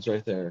defense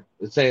right there.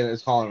 It's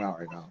calling it out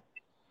right now.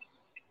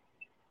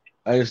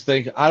 I just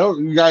think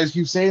you guys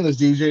keep saying this,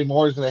 DJ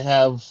Moore is gonna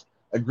have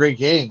a great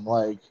game.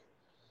 Like,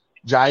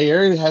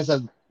 Jair has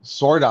a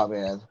sword out,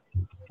 man.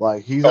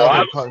 Like, he's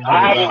I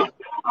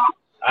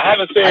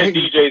haven't said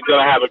DJ's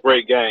gonna have a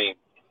great game.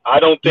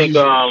 I don't think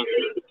I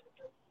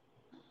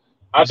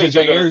think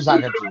Jair's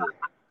not gonna do it.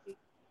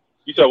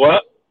 You said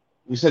what?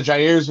 You said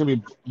Jair's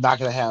not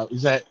gonna have. He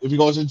said if he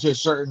goes into a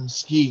certain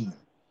scheme,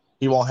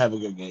 he won't have a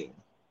good game.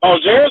 Oh,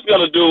 Jair's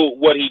gonna do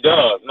what he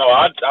does. No,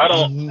 I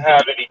don't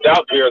have any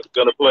doubt Jair's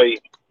gonna play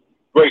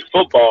great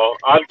football.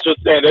 I'm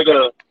just saying the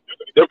Bears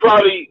are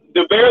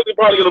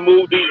probably gonna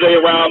move DJ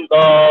around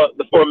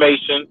the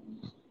formation.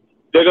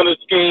 They're gonna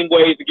scheme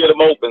ways to get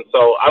him open.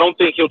 So I don't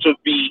think he'll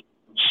just be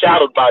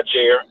shadowed by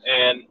Jair,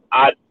 and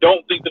I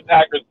don't think the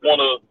Packers want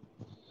to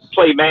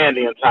play man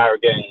the entire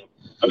game.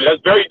 I mean,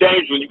 that's very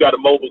dangerous when you got a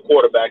mobile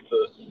quarterback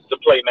to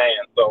play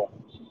man. So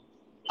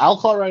I'll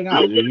call it right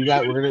now, dude.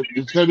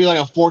 It's gonna be like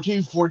a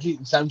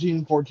 14-14,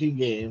 17-14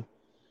 game.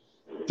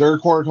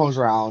 Third quarter comes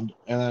around,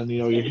 and then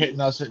you're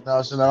hitting us, and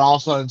then all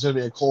of a sudden it's gonna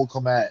be a Cole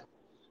Kmet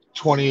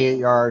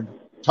 28-yard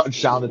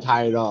touchdown to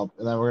tie it up,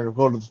 and then we're gonna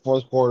go to the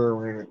fourth quarter. And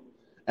we're gonna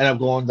end up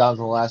going down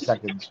to the last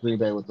seconds. Green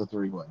Bay with the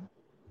 3-win.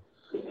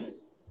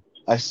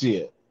 I see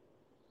it.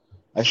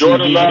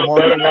 Jordan Love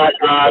better not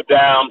drive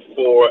down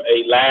for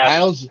a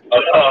last.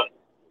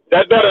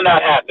 That better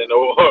not happen,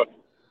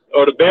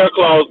 or the Bear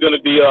Claw is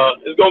gonna be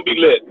it's gonna be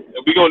lit,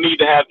 and we're gonna need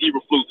to have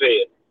Eberflus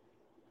head.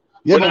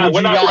 Yeah,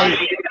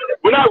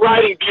 we're not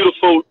writing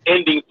beautiful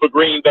endings for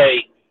Green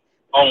Bay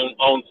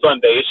on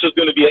Sunday. It's just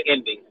going to be an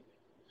ending.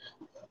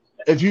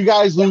 If you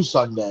guys lose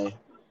Sunday,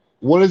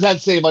 what does that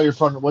say about your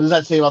front? What does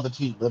that say about the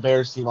team, the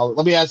Bears team?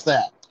 Let me ask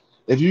that.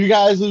 If you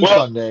guys lose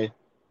Sunday,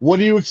 what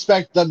do you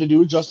expect them to do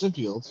with Justin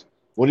Fields?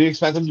 What do you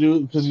expect them to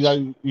do? Because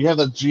you have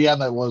the GM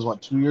that was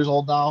 2 years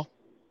old now.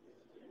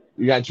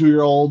 You got a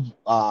 2-year-old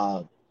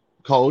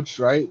coach,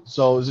 right?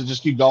 So does it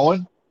just keep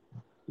going?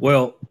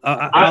 Well,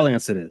 I'll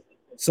answer this.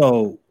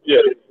 So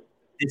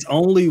it's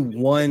only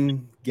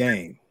one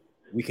game.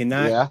 We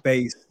cannot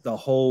base the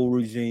whole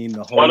regime,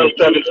 the whole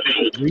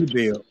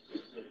rebuild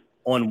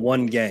on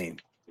one game,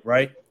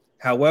 right?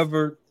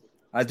 However,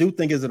 I do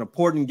think it's an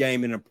important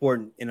game and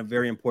in a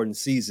very important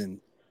season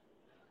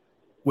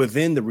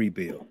within the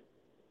rebuild.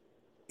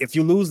 If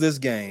you lose this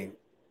game,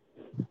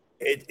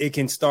 it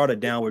can start a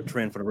downward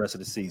trend for the rest of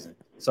the season.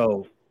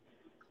 So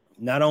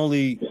not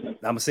only, I'm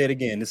gonna say it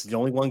again, this is the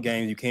only one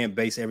game. You can't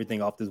base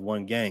everything off this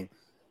one game.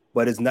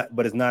 But it's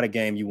not a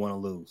game you want to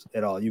lose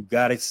at all. You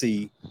got to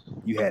see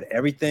you had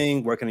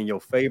everything working in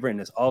your favor in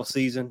this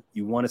offseason.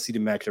 You want to see the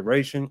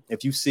maturation.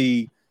 If you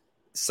see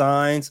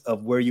signs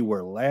of where you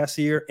were last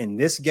year in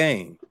this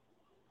game,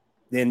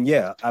 then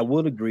yeah, I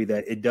would agree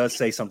that it does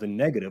say something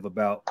negative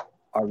about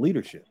our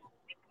leadership.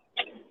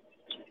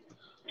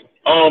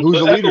 Who's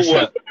the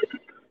leadership?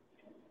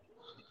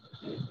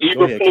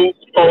 Eberflus,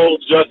 Foles,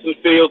 Justin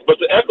Fields. But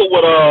to echo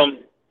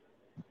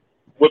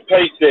what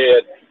Pace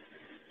said,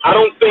 I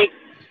don't think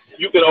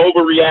you can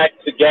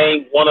overreact to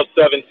game 1 of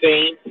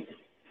 17,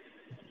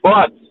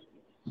 but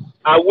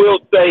I will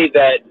say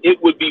that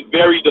it would be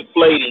very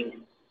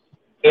deflating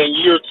in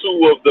year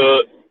 2 of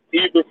the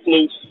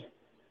Eberflus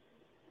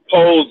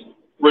Foles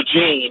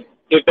regime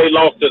if they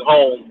lost at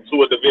home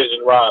to a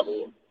division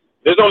rival.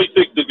 There's only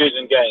 6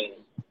 division games,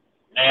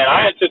 and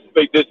I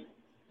anticipate this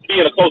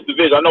being a close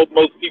division. I know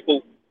most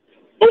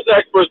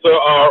experts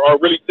are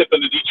really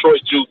sipping the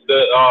Detroit juice.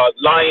 The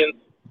Lions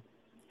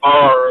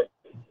are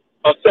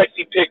a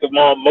sexy pick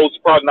among most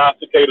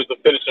prognosticators of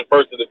finishing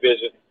first in the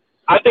division.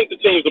 I think the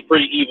teams are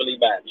pretty evenly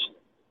matched.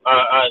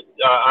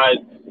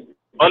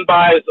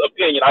 Unbiased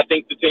opinion, I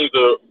think the teams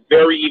are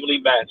very evenly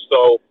matched.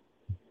 So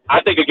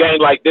I think a game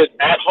like this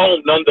at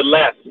home,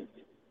 nonetheless,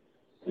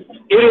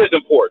 it is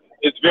important.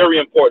 It's very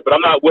important, but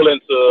I'm not willing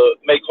to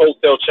make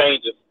wholesale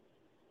changes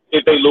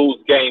if they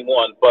lose game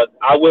 1. But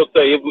I will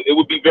say it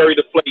would be very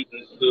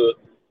deflating to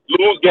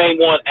lose game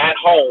 1 at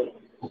home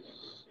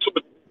to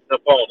an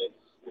opponent.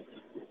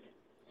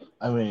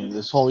 I mean,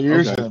 this whole year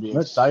is going to be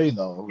exciting,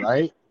 though,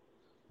 right?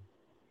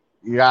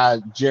 You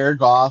got Jared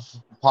Goff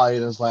probably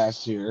in his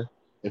last year,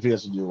 if he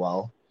doesn't do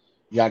well.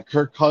 You got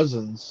Kirk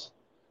Cousins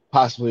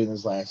possibly in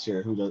his last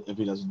year, if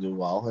he doesn't do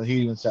well. And he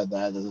even said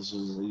that this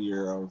is a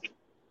year of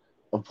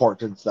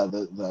importance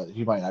that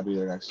he might not be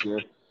there next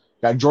year.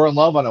 Got Jordan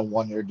Love on a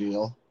 1-year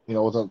deal,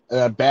 with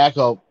a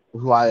backup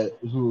who I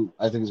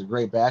think is a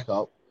great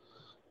backup.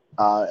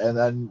 And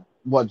then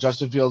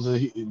Justin Fields,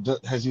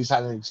 has he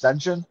signed an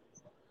extension?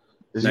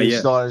 Is he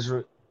still on his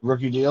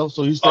rookie deal?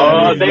 So he's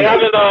still. They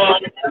haven't.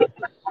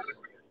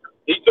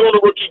 He's doing a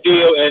rookie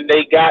deal, and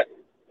they got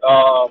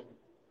a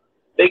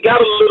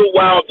little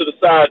while to the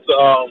side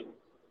to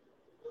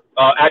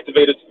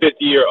activate his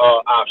 5th-year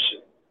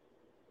option.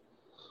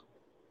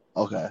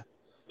 Okay.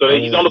 So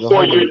he's on a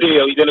 4-year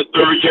deal. He's in his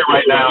 3rd year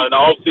right now. In the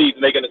off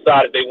season, they can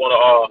decide if they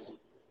want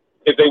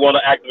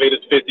to activate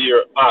his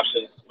 5th-year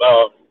option,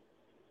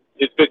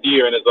 his 5th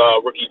year in his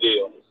rookie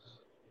deal.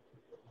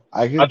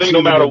 I think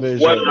no matter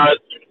what,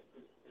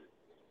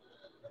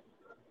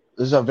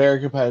 this is a very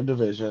competitive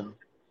division.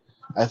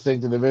 I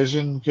think the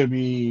division could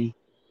be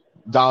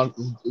down.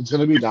 It's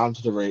going to be down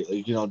to the rate,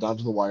 down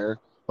to the wire.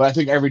 But I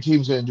think every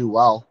team's going to do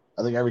well.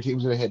 I think every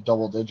team's going to hit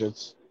double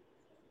digits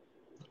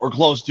or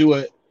close to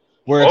it,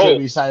 where it's going to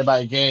be decided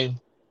by a game.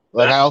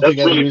 I don't think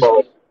anybody's.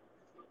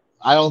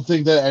 I don't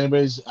think that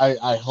anybody's.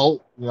 I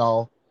hope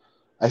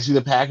I see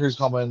the Packers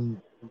coming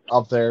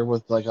up there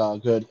with a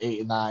good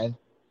 8-9.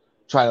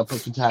 Trying to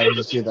put contenders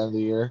to see at the end of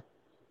the year.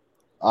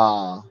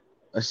 I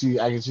can see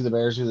the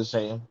Bears do the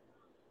same.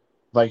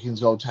 Vikings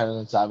go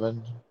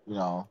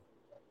 10-7.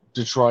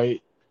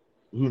 Detroit,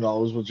 who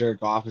knows with Jared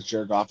Goff? Because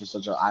Jared Goff is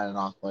such an on and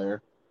off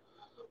player.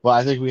 But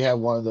I think we have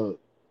one of the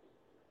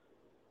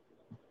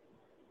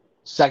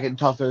second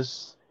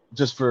toughest,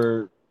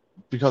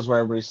 because where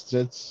everybody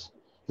sits,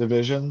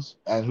 divisions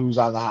and who's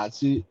on the hot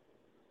seat.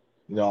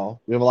 We have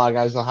a lot of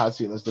guys on the hot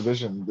seat in this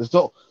division. This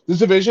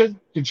division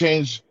can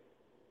change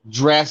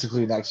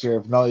drastically next year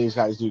if none of these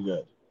guys do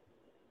good.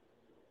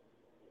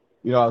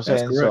 You know what I'm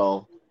saying?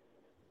 So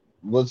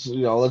let's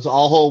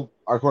all hope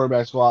our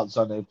quarterbacks go out on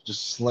Sunday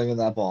just slinging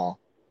that ball.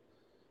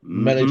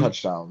 Many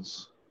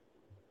touchdowns.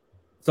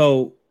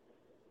 So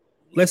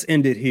let's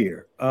end it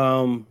here.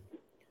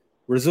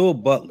 Rasul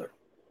Butler.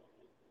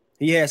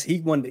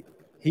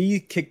 He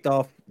kicked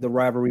off the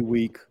rivalry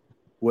week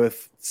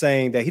with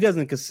saying that he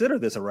doesn't consider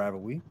this a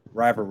rivalry.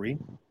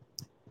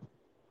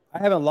 I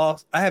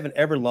haven't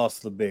ever lost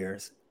to the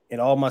Bears in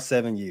all my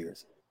 7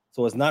 years.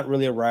 So it's not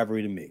really a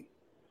rivalry to me.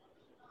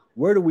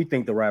 Where do we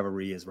think the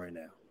rivalry is right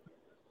now?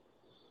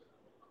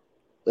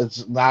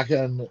 It's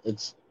knocking.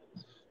 It's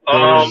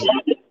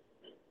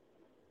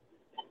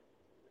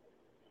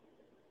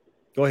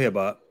Go ahead,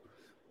 Bob.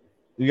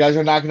 You guys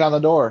are knocking on the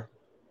door.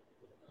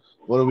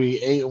 What are we,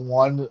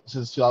 8-1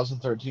 since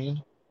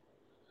 2013?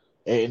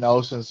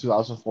 8-0 since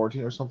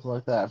 2014 or something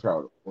like that. I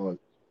forgot what.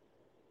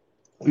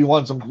 We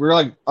won some. We're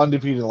like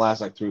undefeated in the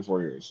last like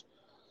 3-4 years.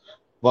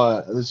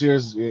 But this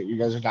year's, you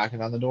guys are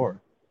knocking on the door.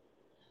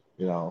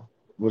 You know,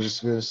 we're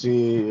just gonna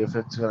see if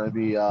it's gonna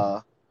be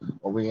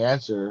when we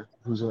answer,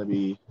 who's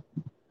gonna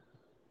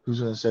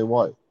say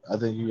what. I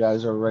think you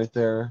guys are right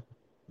there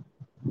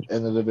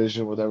in the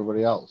division with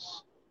everybody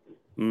else.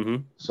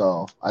 Mm-hmm.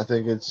 So I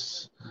think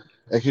it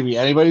could be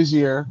anybody's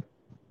year.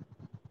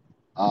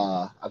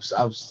 I'm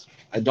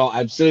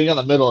sitting in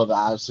the middle of it,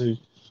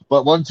 obviously.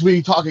 But once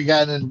we talk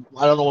again, and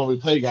I don't know when we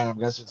play again, I'm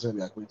guessing it's gonna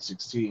be like week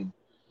 16.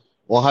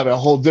 We'll have a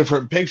whole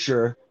different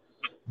picture.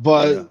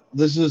 But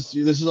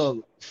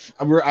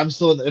I'm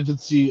still in the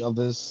infancy of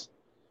this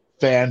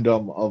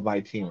fandom of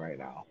my team right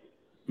now.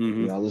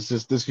 Mm-hmm. You know, this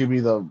could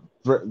be the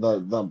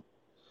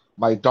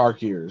my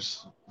dark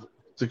years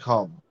to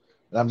come,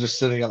 and I'm just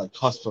sitting on the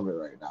cusp of it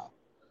right now.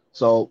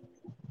 So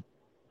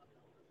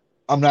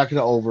I'm not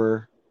gonna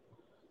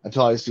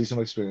until I see some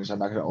experience. I'm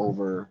not gonna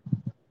over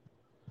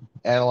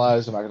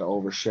analyze. I'm not gonna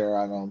overshare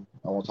on them.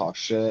 I won't talk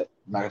shit.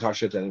 I'm not gonna talk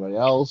shit to anybody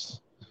else,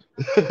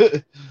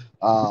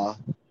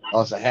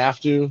 unless I have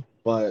to.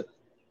 But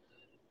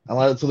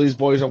until these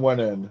boys are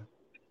winning,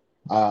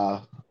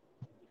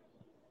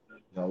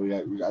 we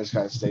just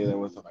gotta stay there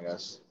with them. I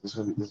guess this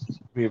could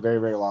be a very,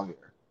 very long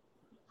year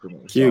for me.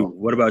 Q,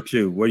 what about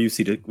you? Where do you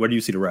see the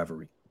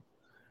rivalry?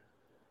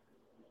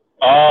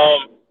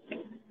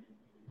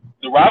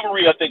 The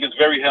rivalry, I think, is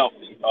very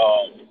healthy.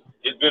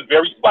 It's been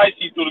very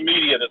spicy through the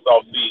media this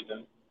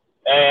offseason,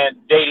 and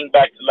dating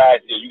back to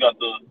last year. You got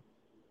the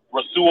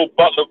Rasul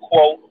Butler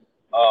quote.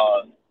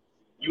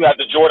 You had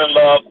the Jordan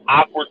Love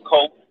awkward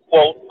quote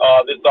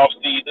this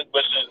offseason,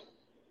 wishing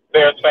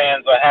Bears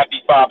fans a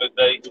happy Father's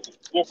Day.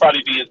 Will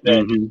probably be his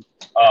day for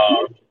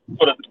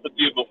the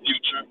foreseeable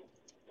future.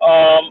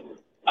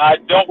 I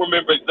don't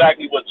remember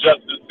exactly what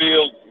Justin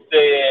Fields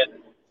said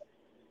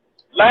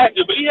last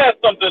year, but he had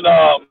something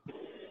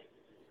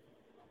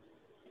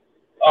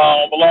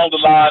along the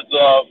lines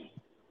of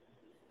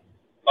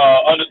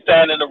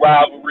understanding the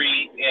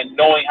rivalry and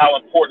knowing how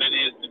important it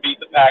is to beat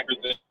the Packers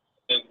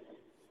and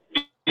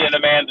being a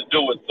man to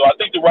do it. So I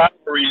think the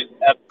rivalry is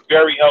at a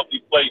very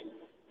healthy place,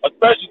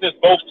 especially since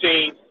both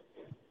teams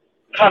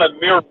kind of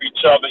mirror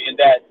each other in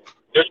that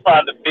they're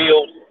trying to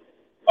build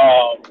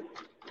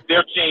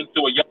their team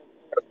to a young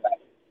quarterback.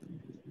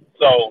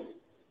 So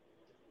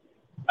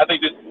I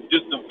think this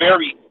is a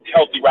very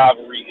healthy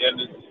rivalry,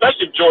 and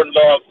especially if Jordan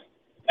Love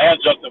and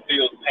Justin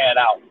Fields pan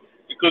out,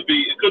 it could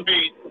be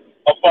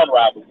a fun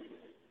rivalry.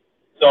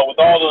 So with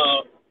all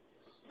the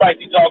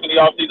spicy talk in the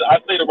offseason, I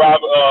say the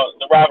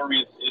rivalry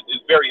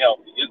is very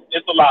healthy.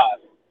 It's alive.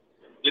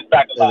 It's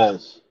back alive. It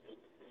is.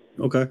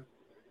 Okay.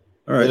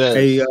 All right.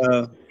 Hey,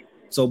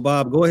 so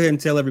Bob, go ahead and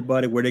tell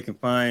everybody where they can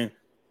find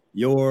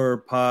your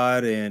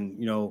pod and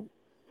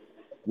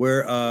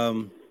where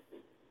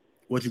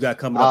what you got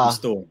coming up in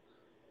store.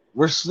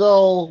 We're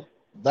still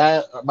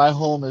my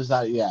home is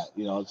not yet.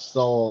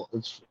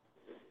 It's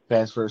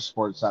Fans First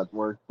Sports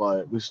Network,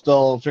 but we're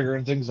still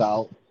figuring things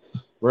out.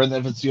 We're in the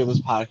infancy of this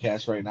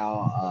podcast right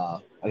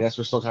now. I guess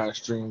we're still kind of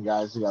stringing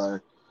guys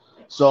together.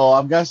 So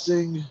I'm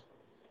guessing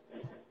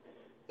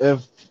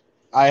if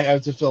I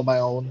have to film my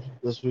own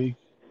this week,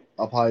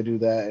 I'll probably do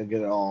that and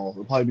get it all.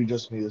 It'll probably be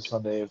just me this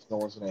Sunday if no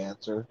one's going to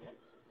answer.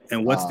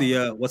 And what's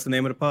the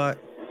name of the pod?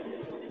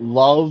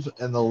 Love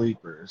and the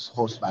Leapers,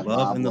 hosted by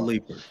Love and the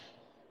Leapers.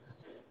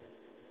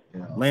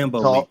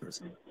 Lambeau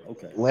Leapers.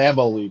 Okay.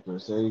 Lambeau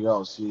Leapers. There you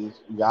go. See,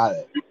 you got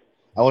it.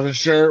 I wasn't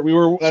sure.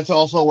 That's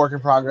also a work in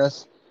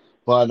progress,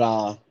 but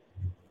I'm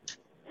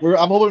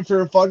hoping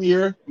for a fun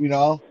year.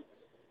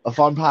 A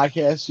fun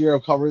podcast year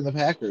of covering the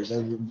Packers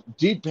and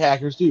deep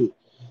Packers too.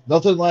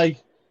 Nothing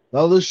like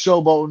none of this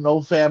showboat,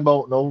 no fan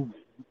boat, no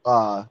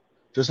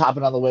just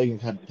hopping on the wagon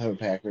type of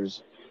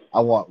Packers.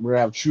 We're gonna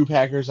have true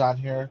Packers on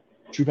here,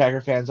 true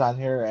Packer fans on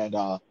here, and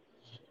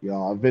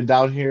I've been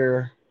down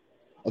here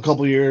a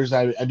couple years.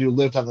 I do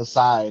live on the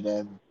side,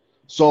 and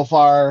so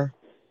far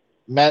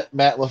met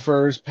Matt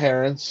LaFleur's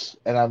parents,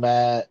 and I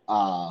met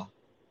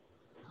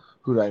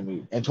who did I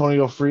meet?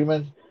 Antonio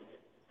Freeman.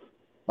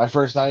 My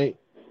first night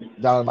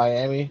down in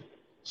Miami,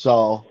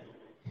 so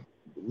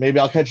maybe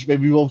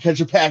we'll catch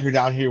a Packer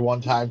down here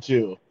one time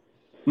too.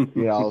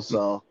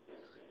 So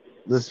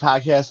this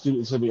podcast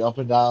is gonna be up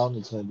and down.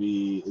 It's gonna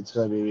be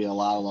a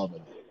lot of love in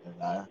it,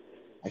 and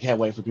I can't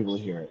wait for people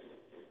to hear it.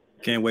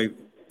 Can't wait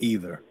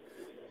either.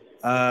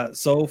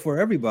 So for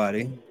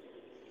everybody,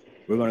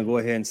 we're going to go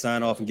ahead and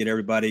sign off and get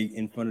everybody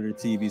in front of their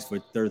TVs for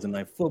Thursday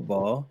Night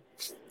Football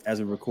as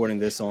we're recording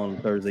this on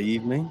Thursday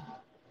evening.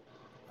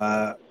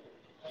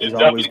 It's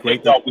always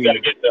great that we got to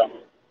get them.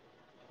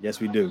 Yes,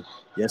 we do.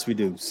 Yes, we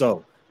do.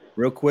 So,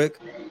 real quick,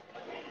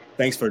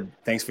 thanks for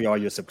all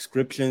your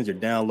subscriptions, your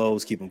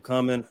downloads. Keep them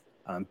coming.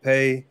 I'm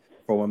Pay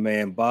for my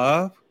man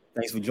Bob.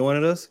 Thanks for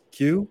joining us.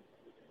 Q.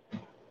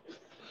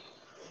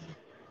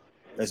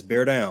 Let's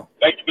bear down.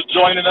 Thank you for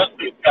joining us.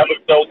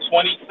 Episode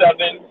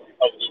 27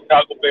 of the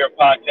Chicago Bear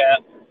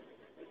Podcast.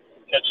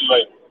 Catch you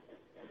later.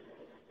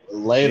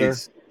 Later.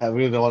 Peace. Have a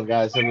good one,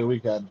 guys. Have a good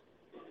weekend.